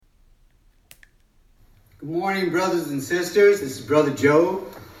Good morning, brothers and sisters. This is Brother Joe.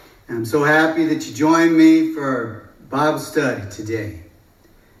 I'm so happy that you joined me for Bible study today.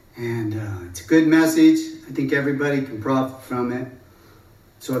 And it's a good message. I think everybody can profit from it.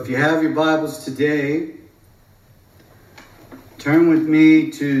 So if you have your Bibles today, turn with me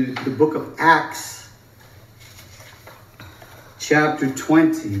to the book of Acts, chapter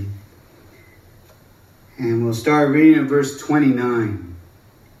 20. And we'll start reading at verse 29.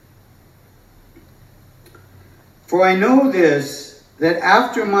 For I know this, that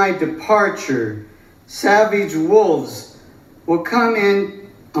after my departure, savage wolves will come in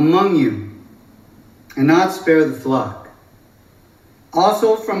among you, and not spare the flock.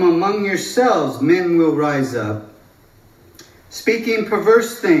 Also from among yourselves men will rise up, speaking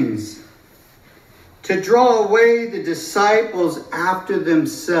perverse things, to draw away the disciples after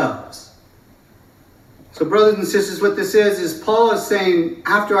themselves. So brothers and sisters, what this is Paul is saying,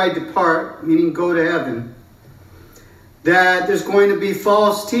 after I depart, meaning go to heaven, that there's going to be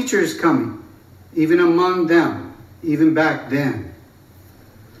false teachers coming, even among them, even back then.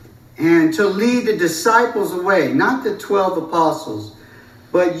 And to lead the disciples away, not the 12 apostles,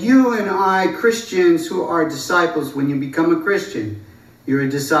 but you and I, Christians who are disciples. When you become a Christian, you're a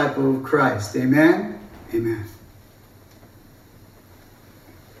disciple of Christ. Amen? Amen.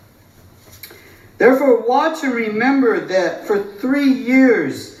 Therefore, watch and remember that for 3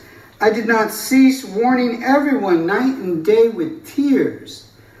 years I did not cease warning everyone night and day with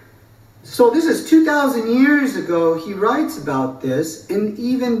tears. So this is 2,000 years ago. He writes about this, and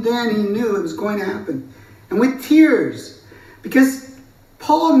even then he knew it was going to happen. And with tears, because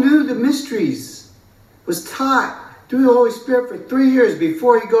Paul knew the mysteries, was taught through the Holy Spirit for 3 years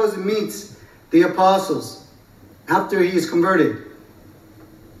before he goes and meets the apostles, after he is converted.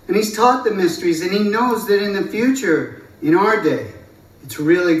 And he's taught the mysteries, and he knows that in the future, in our day, it's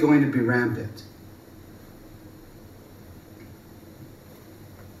really going to be rampant.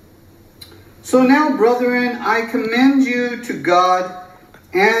 So now, brethren, I commend you to God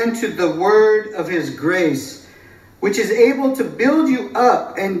and to the word of his grace, which is able to build you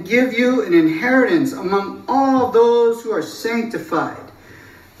up and give you an inheritance among all those who are sanctified.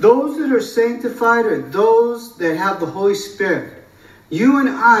 Those that are sanctified are those that have the Holy Spirit. You and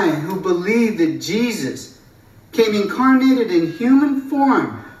I who believe that Jesus came incarnated in human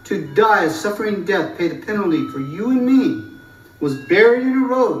form to die a suffering death, pay the penalty for you and me, was buried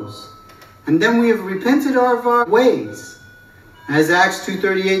and arose. And then we have repented of our ways. As Acts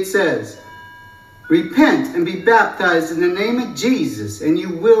 2:38 says, repent and be baptized in the name of Jesus, and you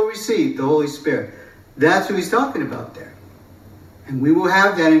will receive the Holy Spirit. That's who he's talking about there. And we will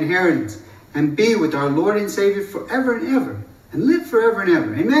have that inheritance and be with our Lord and Savior forever and ever, and live forever and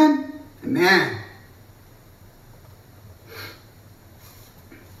ever. Amen? Amen.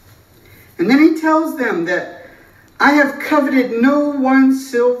 And then he tells them that I have coveted no one's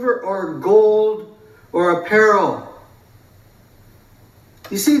silver or gold or apparel.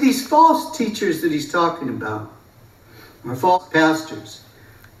 You see, these false teachers that he's talking about are false pastors,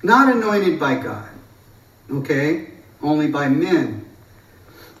 not anointed by God, okay? Only by men.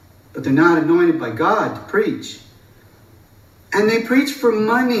 But they're not anointed by God to preach. And they preach for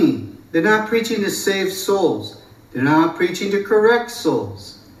money. They're not preaching to save souls. They're not preaching to correct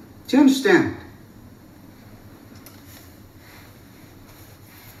souls. Do you understand?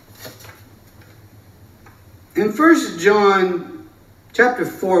 In 1 John chapter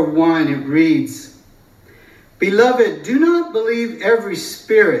 4:1, it reads, Beloved, do not believe every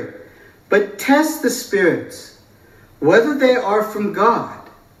spirit, but test the spirits, whether they are from God.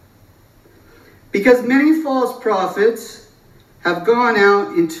 Because many false prophets have gone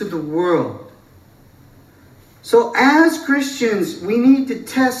out into the world. So as Christians, we need to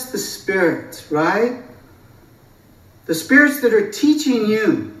test the spirits, right? The spirits that are teaching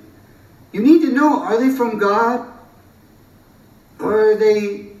you. You need to know, are they from God? Or are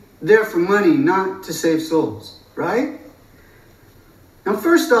they there for money, not to save souls, right? Now,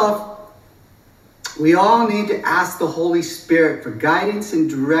 first off, we all need to ask the Holy Spirit for guidance and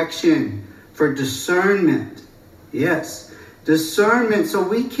direction, for discernment. Yes, discernment, so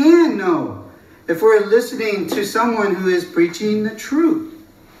we can know if we're listening to someone who is preaching the truth,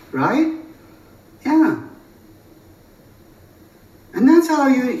 right? Yeah. And that's how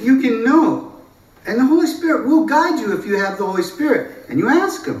you can know. And the Holy Spirit will guide you if you have the Holy Spirit and you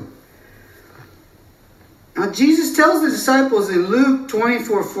ask him. Now, Jesus tells the disciples in Luke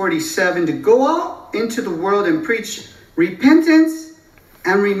 24:47 to go out into the world and preach repentance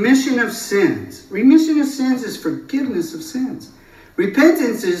and remission of sins. Remission of sins is forgiveness of sins.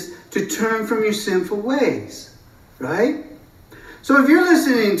 Repentance is to turn from your sinful ways, right? So if you're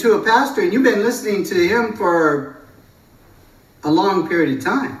listening to a pastor and you've been listening to him for a long period of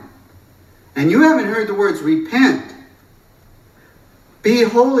time, and you haven't heard the words repent, be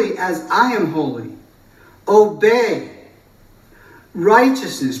holy as I am holy, obey,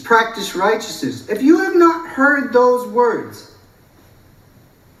 righteousness, practice righteousness. If you have not heard those words,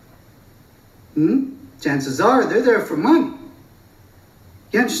 chances are they're there for money.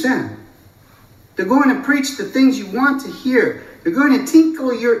 You understand? They're going to preach the things you want to hear. They're going to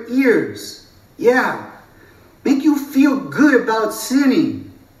tinkle your ears. Yeah. Make you feel good about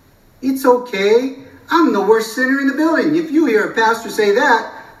sinning. It's okay. I'm the worst sinner in the building. If you hear a pastor say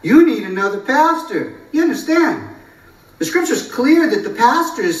that, you need another pastor. You understand? The scripture is clear that the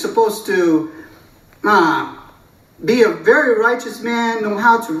pastor is supposed to be a very righteous man, know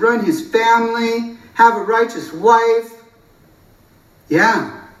how to run his family, have a righteous wife.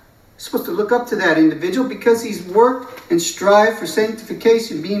 Yeah. You're supposed to look up to that individual because he's worked and strived for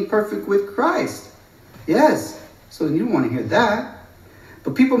sanctification, being perfect with Christ. Yes. So you don't want to hear that.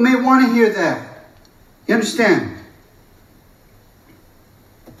 But people may want to hear that. You understand?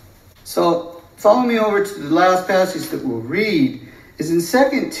 So follow me over to the last passage that we'll read. Is in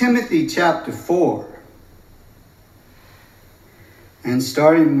 2 Timothy chapter 4. And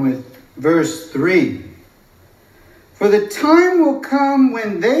starting with verse 3. For the time will come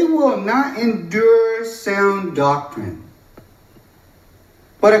when they will not endure sound doctrine,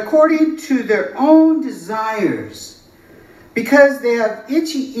 but according to their own desires, because they have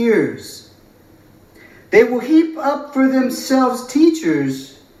itchy ears, they will heap up for themselves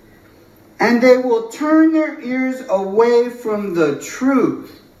teachers, and they will turn their ears away from the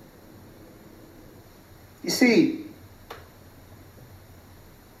truth. You see,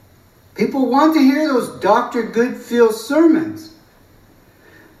 people want to hear those Dr. Goodfield sermons.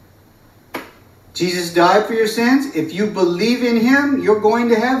 Jesus died for your sins. If you believe in him, you're going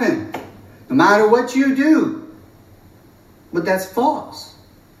to heaven, no matter what you do. But that's false.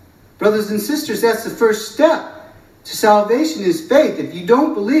 Brothers and sisters, that's the first step to salvation is faith. If you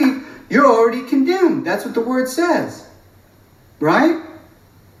don't believe, you're already condemned. That's what the word says. Right?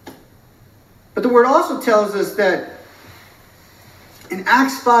 But the word also tells us that in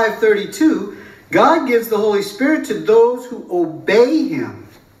Acts 5:32, God gives the Holy Spirit to those who obey him.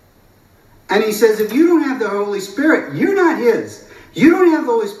 And he says, if you don't have the Holy Spirit, you're not his. You don't have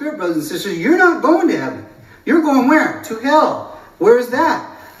the Holy Spirit, brothers and sisters, you're not going to heaven. You're going where? To hell. Where is that?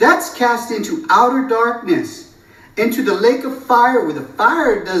 That's cast into outer darkness, into the lake of fire, where the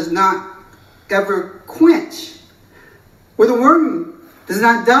fire does not ever quench, where the worm does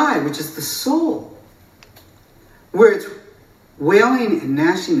not die, which is the soul, where it's wailing and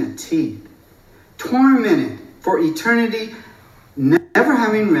gnashing of teeth, tormented for eternity, never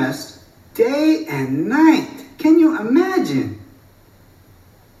having rest, day and night. Can you imagine?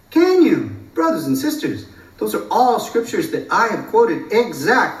 Can you? Brothers and sisters, those are all scriptures that I have quoted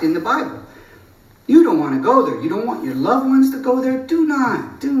exact in the Bible. You don't want to go there. You don't want your loved ones to go there. Do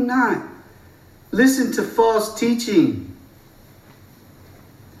not listen to false teaching.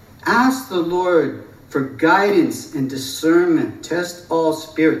 Ask the Lord for guidance and discernment. Test all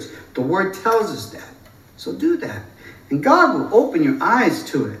spirits. The word tells us that. So do that. And God will open your eyes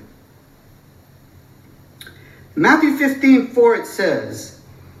to it. In Matthew 15:4 it says,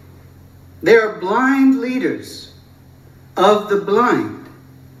 they are blind leaders of the blind.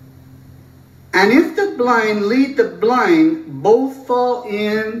 And if the blind lead the blind, both fall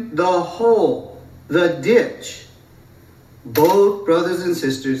in the hole, the ditch. Both brothers and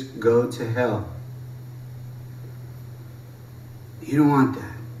sisters go to hell. You don't want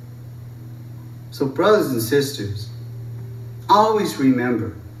that. So brothers and sisters, always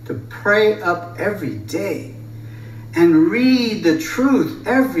remember to pray up every day and read the truth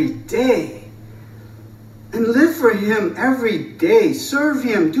every day and live for him every day. Serve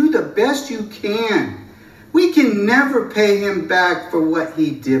him. Do the best you can. We can never pay him back for what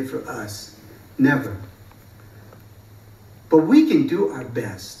he did for us. Never. But we can do our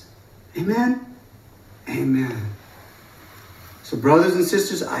best. Amen? Amen. So brothers and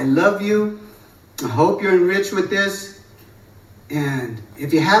sisters, I love you. I hope you're enriched with this. And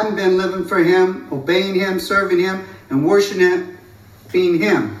if you haven't been living for him, obeying him, serving him, and worshiping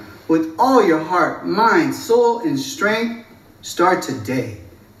him with all your heart, mind, soul, and strength, start today.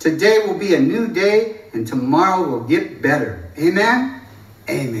 Today will be a new day, and tomorrow will get better. Amen?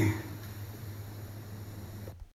 Amen.